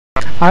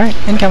Alright,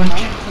 incoming.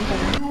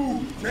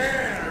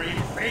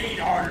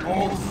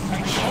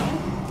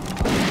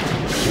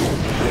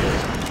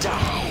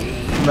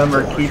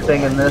 Remember, key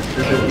thing in this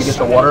is if you get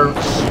the water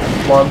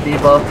slug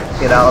debuff,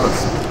 get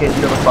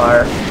into the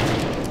fire.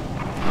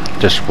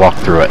 Just walk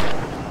through it.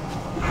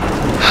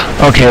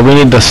 Okay, we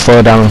need to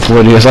slow down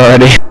Fluidius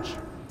already.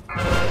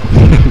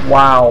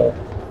 Wow.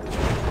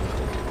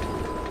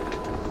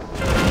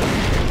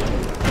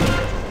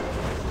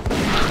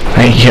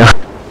 Thank you.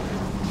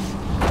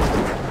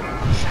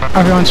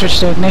 Everyone switch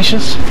to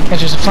Ignatius.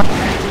 Edges of flank.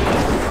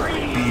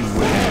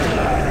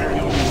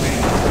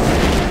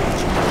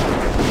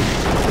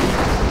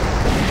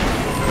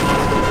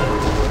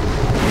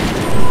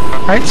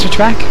 Alright, switch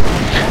back.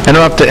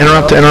 Interrupt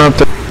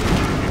it.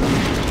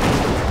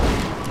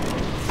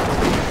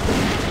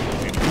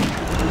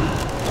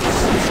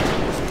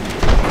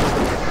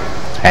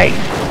 Hey.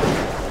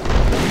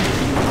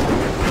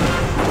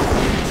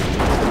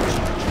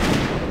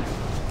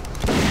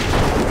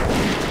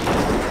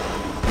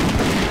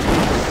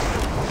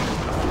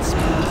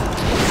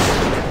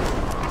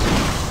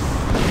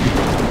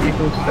 Keep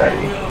them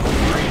steady.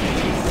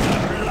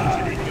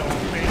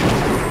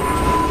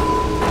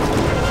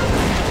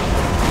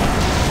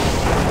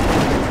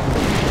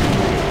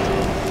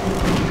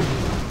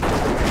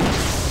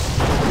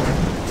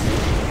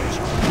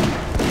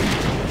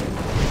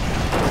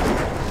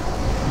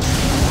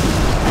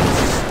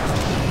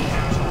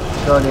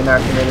 Still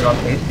inactivated on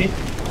Tasty.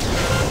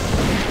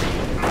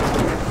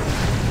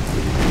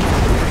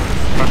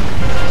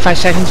 5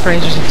 seconds for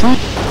Aegis of Flank.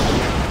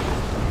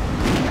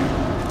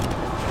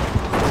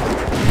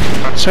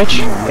 Switch.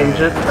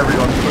 Aegis,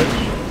 everyone switch.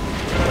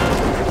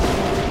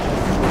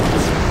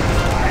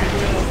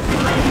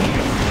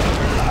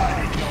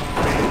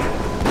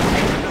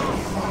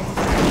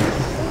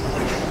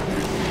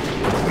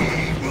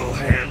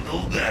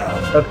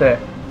 Okay,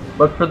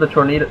 look for the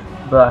tornado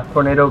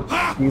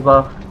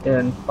debuff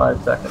in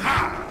 5 seconds.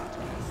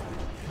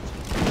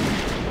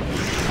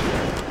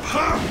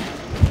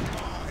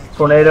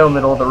 Tornado,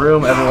 middle of the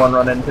room, everyone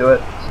run into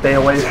it. Stay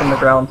away from the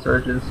ground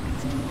surges,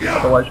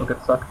 otherwise you'll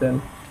get sucked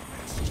in.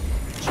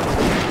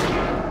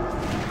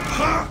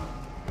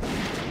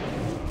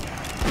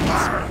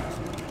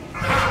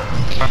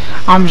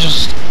 I'm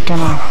just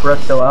gonna...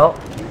 Resto out.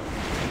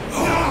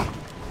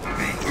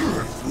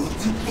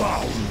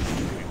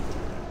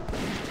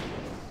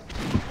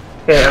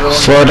 Okay, everyone.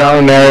 Slow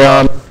down,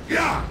 Marion.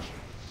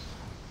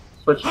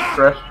 Switch to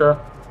Threstra.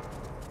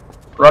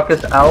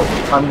 Ruckus out.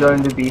 I'm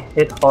going to be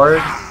hit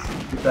hard.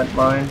 Keep that in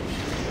mind.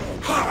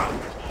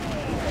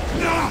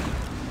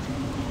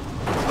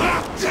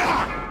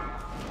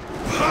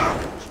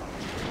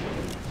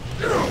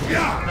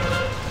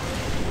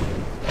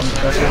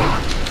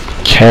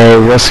 Okay,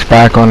 risk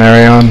back on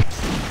Arion.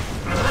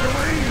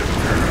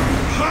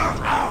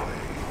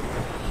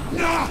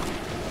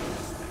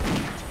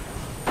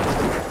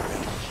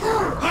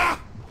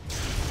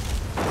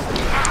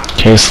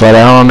 Okay, slow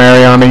down on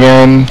Arion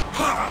again.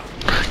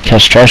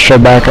 Catch Trestra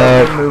back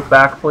up. Move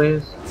back,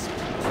 please.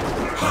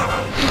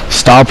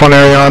 Stop on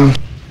Arion.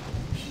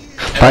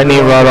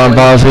 Lightning rod on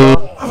Bozzy.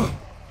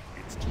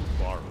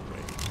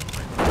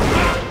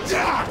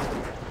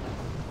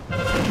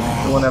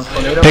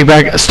 Pick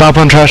back. Stop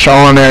on Trestra.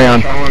 All on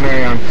Arion.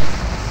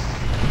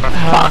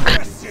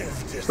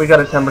 Fuck. We got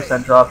a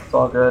 10% drop. It's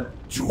all good.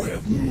 To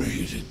have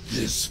made it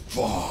this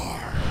far.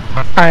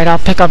 Alright, I'll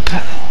pick up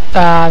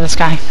this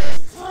guy.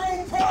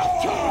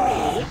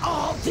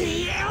 Of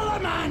the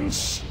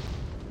elements.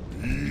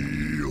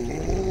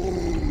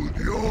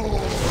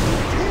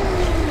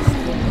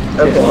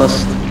 Okay.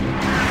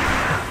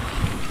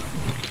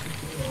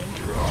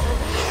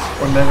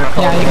 When Mega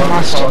Yeah, you can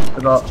lost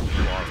it up.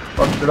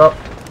 Bust it up.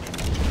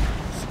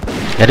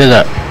 I did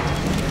that.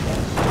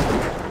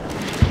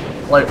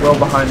 Light well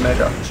behind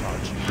Mega.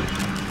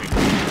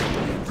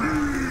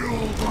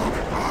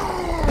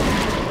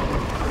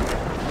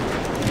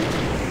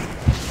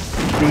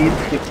 Speed,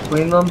 get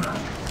between them.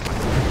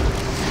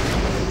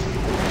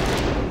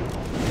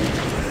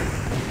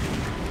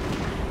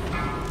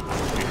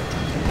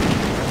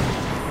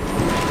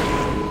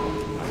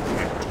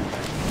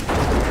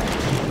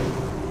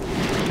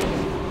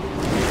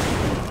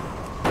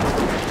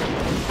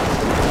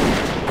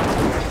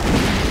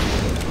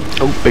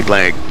 Oh, big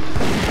lag.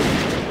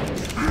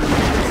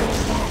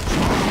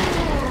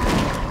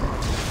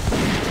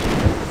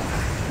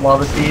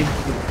 Lava seeds,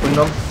 get between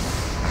them.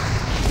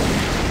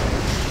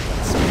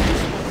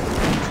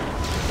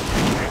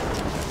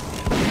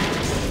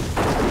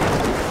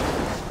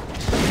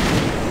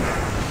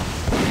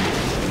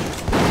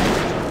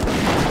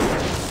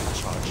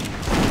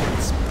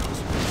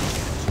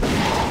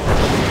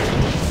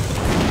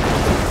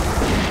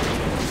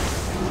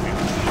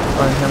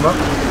 Line him up.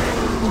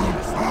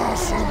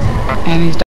 And he's